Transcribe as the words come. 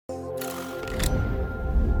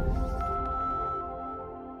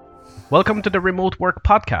Welcome to the Remote Work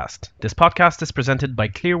Podcast. This podcast is presented by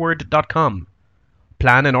Clearword.com.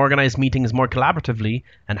 Plan and organize meetings more collaboratively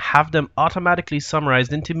and have them automatically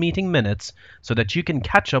summarized into meeting minutes so that you can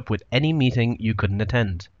catch up with any meeting you couldn't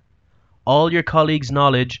attend. All your colleagues'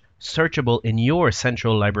 knowledge searchable in your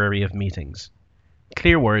central library of meetings.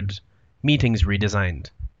 Clearword, meetings redesigned.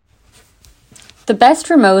 The best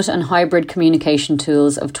remote and hybrid communication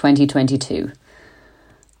tools of 2022.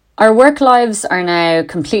 Our work lives are now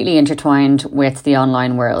completely intertwined with the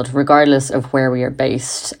online world, regardless of where we are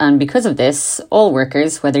based. And because of this, all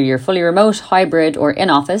workers, whether you're fully remote, hybrid, or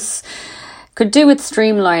in office, could do with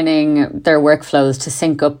streamlining their workflows to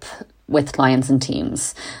sync up with clients and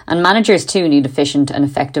teams. And managers too need efficient and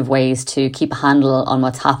effective ways to keep a handle on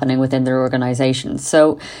what's happening within their organizations.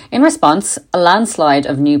 So in response, a landslide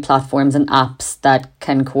of new platforms and apps that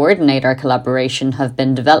can coordinate our collaboration have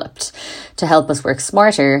been developed to help us work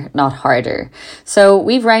smarter, not harder. So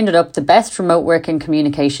we've rounded up the best remote working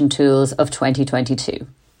communication tools of 2022.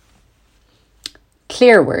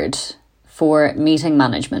 Clearword for meeting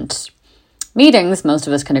management. Meetings, most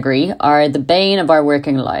of us can agree, are the bane of our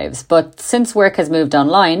working lives. But since work has moved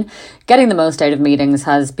online, getting the most out of meetings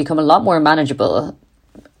has become a lot more manageable,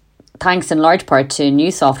 thanks in large part to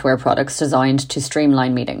new software products designed to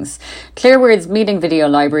streamline meetings. Clearword's meeting video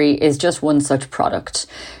library is just one such product.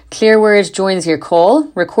 Clearword joins your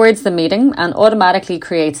call, records the meeting, and automatically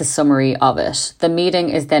creates a summary of it. The meeting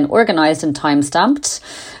is then organised and time-stamped,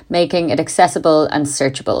 making it accessible and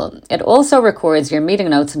searchable. It also records your meeting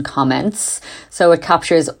notes and comments, so it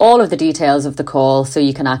captures all of the details of the call so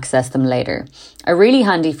you can access them later. A really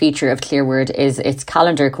handy feature of Clearword is its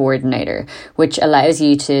calendar coordinator, which allows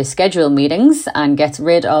you to schedule meetings and gets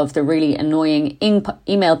rid of the really annoying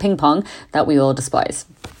email ping pong that we all despise.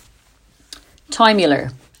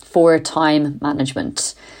 Timular for time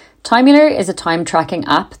management. Timular is a time tracking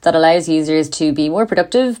app that allows users to be more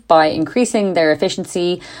productive by increasing their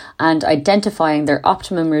efficiency and identifying their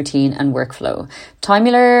optimum routine and workflow.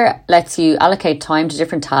 Timular lets you allocate time to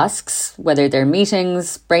different tasks, whether they're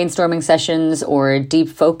meetings, brainstorming sessions, or deep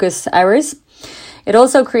focus hours. It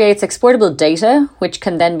also creates exportable data, which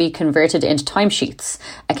can then be converted into timesheets,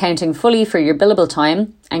 accounting fully for your billable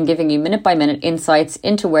time and giving you minute-by-minute insights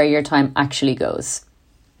into where your time actually goes.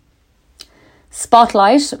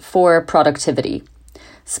 Spotlight for productivity.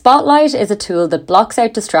 Spotlight is a tool that blocks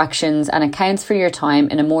out distractions and accounts for your time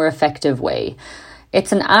in a more effective way.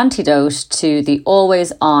 It's an antidote to the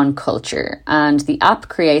always-on culture, and the app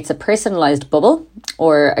creates a personalised bubble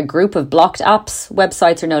or a group of blocked apps,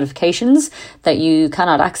 websites or notifications that you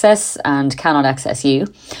cannot access and cannot access you,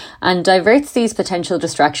 and diverts these potential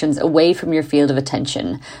distractions away from your field of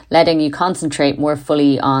attention, letting you concentrate more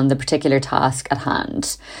fully on the particular task at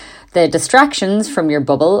hand. The distractions from your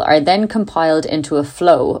bubble are then compiled into a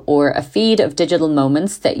flow or a feed of digital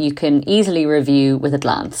moments that you can easily review with a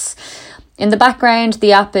glance. In the background,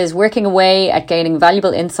 the app is working away at gaining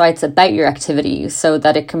valuable insights about your activity so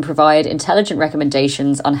that it can provide intelligent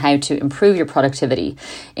recommendations on how to improve your productivity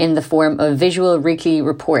in the form of visual weekly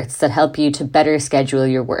reports that help you to better schedule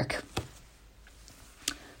your work.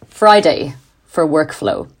 Friday for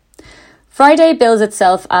workflow. Friday bills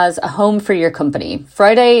itself as a home for your company.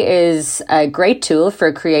 Friday is a great tool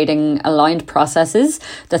for creating aligned processes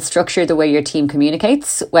that structure the way your team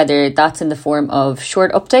communicates, whether that's in the form of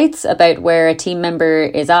short updates about where a team member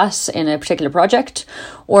is at in a particular project,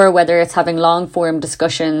 or whether it's having long-form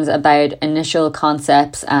discussions about initial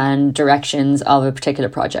concepts and directions of a particular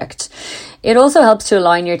project. It also helps to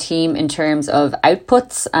align your team in terms of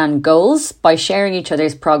outputs and goals by sharing each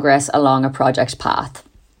other's progress along a project path.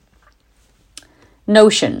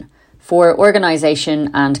 Notion for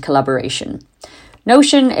organisation and collaboration.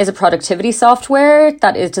 Notion is a productivity software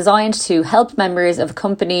that is designed to help members of a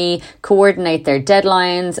company coordinate their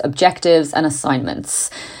deadlines, objectives, and assignments.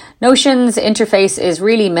 Notion's interface is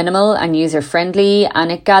really minimal and user-friendly,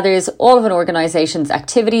 and it gathers all of an organisation's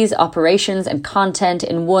activities, operations, and content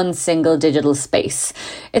in one single digital space.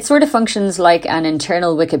 It sort of functions like an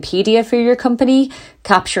internal Wikipedia for your company,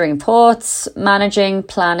 capturing thoughts, managing,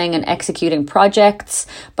 planning, and executing projects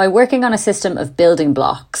by working on a system of building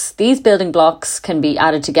blocks. These building blocks can be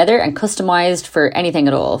added together and customised for anything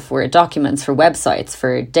at all, for documents, for websites,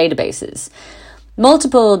 for databases.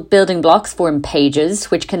 Multiple building blocks form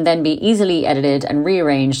pages, which can then be easily edited and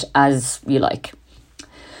rearranged as you like.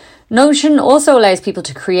 Notion also allows people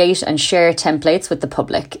to create and share templates with the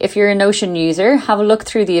public. If you're a Notion user, have a look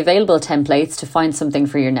through the available templates to find something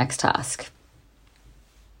for your next task.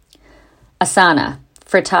 Asana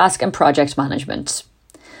for task and project management.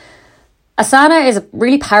 Asana is a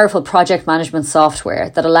really powerful project management software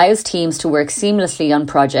that allows teams to work seamlessly on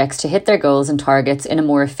projects to hit their goals and targets in a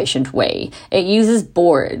more efficient way. It uses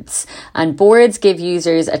boards, and boards give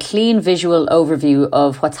users a clean visual overview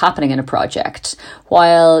of what's happening in a project,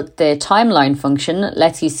 while the timeline function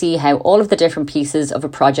lets you see how all of the different pieces of a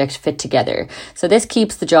project fit together. So this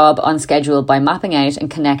keeps the job on schedule by mapping out and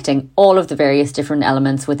connecting all of the various different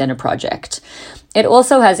elements within a project. It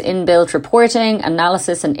also has inbuilt reporting,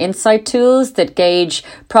 analysis, and insight tools that gauge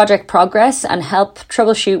project progress and help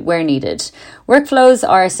troubleshoot where needed. Workflows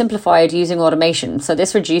are simplified using automation, so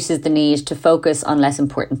this reduces the need to focus on less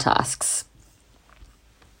important tasks.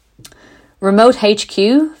 Remote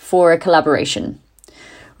HQ for collaboration.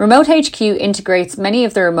 Remote HQ integrates many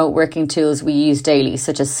of the remote working tools we use daily,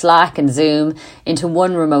 such as Slack and Zoom, into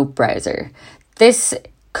one remote browser. This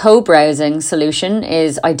co-browsing solution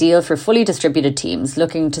is ideal for fully distributed teams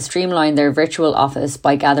looking to streamline their virtual office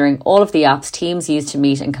by gathering all of the apps teams use to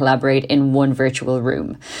meet and collaborate in one virtual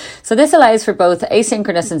room. So this allows for both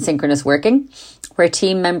asynchronous and synchronous working, where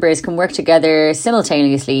team members can work together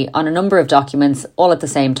simultaneously on a number of documents all at the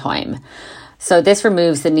same time. So this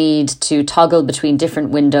removes the need to toggle between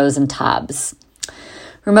different windows and tabs.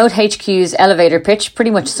 Remote HQ's elevator pitch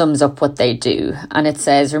pretty much sums up what they do, and it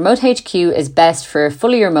says Remote HQ is best for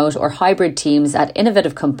fully remote or hybrid teams at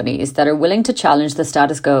innovative companies that are willing to challenge the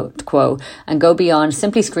status quo and go beyond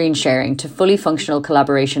simply screen sharing to fully functional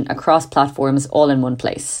collaboration across platforms all in one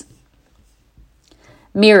place.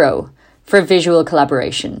 Miro for visual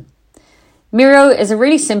collaboration. Miro is a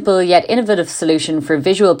really simple yet innovative solution for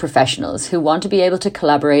visual professionals who want to be able to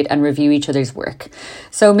collaborate and review each other's work.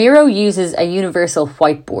 So Miro uses a universal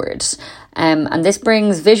whiteboard, and this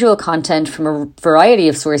brings visual content from a variety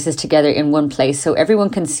of sources together in one place so everyone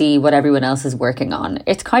can see what everyone else is working on.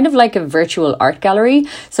 It's kind of like a virtual art gallery,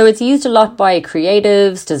 so it's used a lot by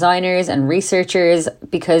creatives, designers, and researchers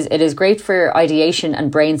because it is great for ideation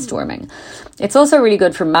and brainstorming. It's also really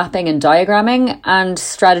good for mapping and diagramming and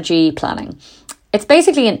strategy planning. It's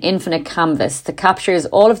basically an infinite canvas that captures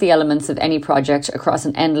all of the elements of any project across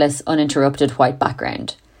an endless, uninterrupted white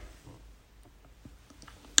background.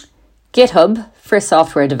 GitHub for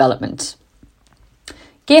software development.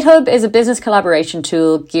 GitHub is a business collaboration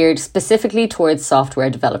tool geared specifically towards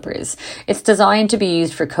software developers. It's designed to be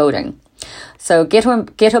used for coding. So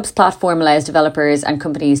GitHub's platform allows developers and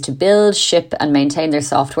companies to build, ship, and maintain their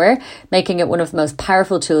software, making it one of the most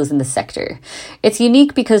powerful tools in the sector. It's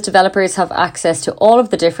unique because developers have access to all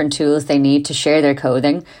of the different tools they need to share their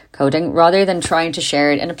coding rather than trying to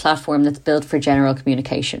share it in a platform that's built for general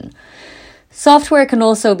communication. Software can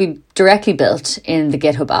also be directly built in the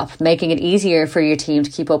GitHub app, making it easier for your team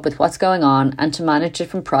to keep up with what's going on and to manage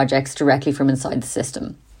different projects directly from inside the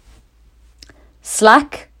system.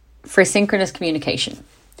 Slack for synchronous communication.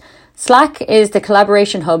 Slack is the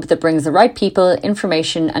collaboration hub that brings the right people,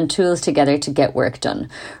 information, and tools together to get work done.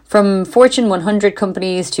 From Fortune 100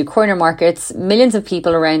 companies to corner markets, millions of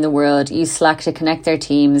people around the world use Slack to connect their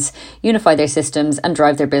teams, unify their systems, and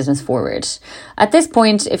drive their business forward. At this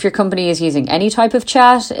point, if your company is using any type of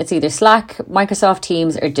chat, it's either Slack, Microsoft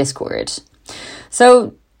Teams, or Discord.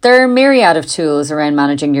 So there are a myriad of tools around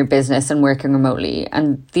managing your business and working remotely,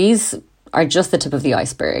 and these are just the tip of the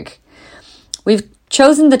iceberg. We've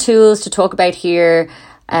chosen the tools to talk about here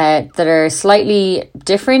that are slightly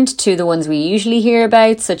different to the ones we usually hear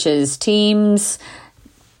about, such as Teams,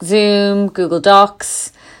 Zoom, Google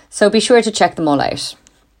Docs. So be sure to check them all out.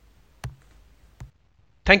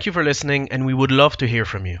 Thank you for listening, and we would love to hear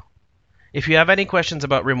from you. If you have any questions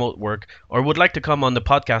about remote work or would like to come on the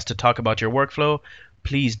podcast to talk about your workflow,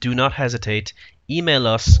 please do not hesitate. Email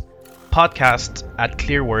us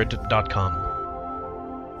podcast@clearword.com.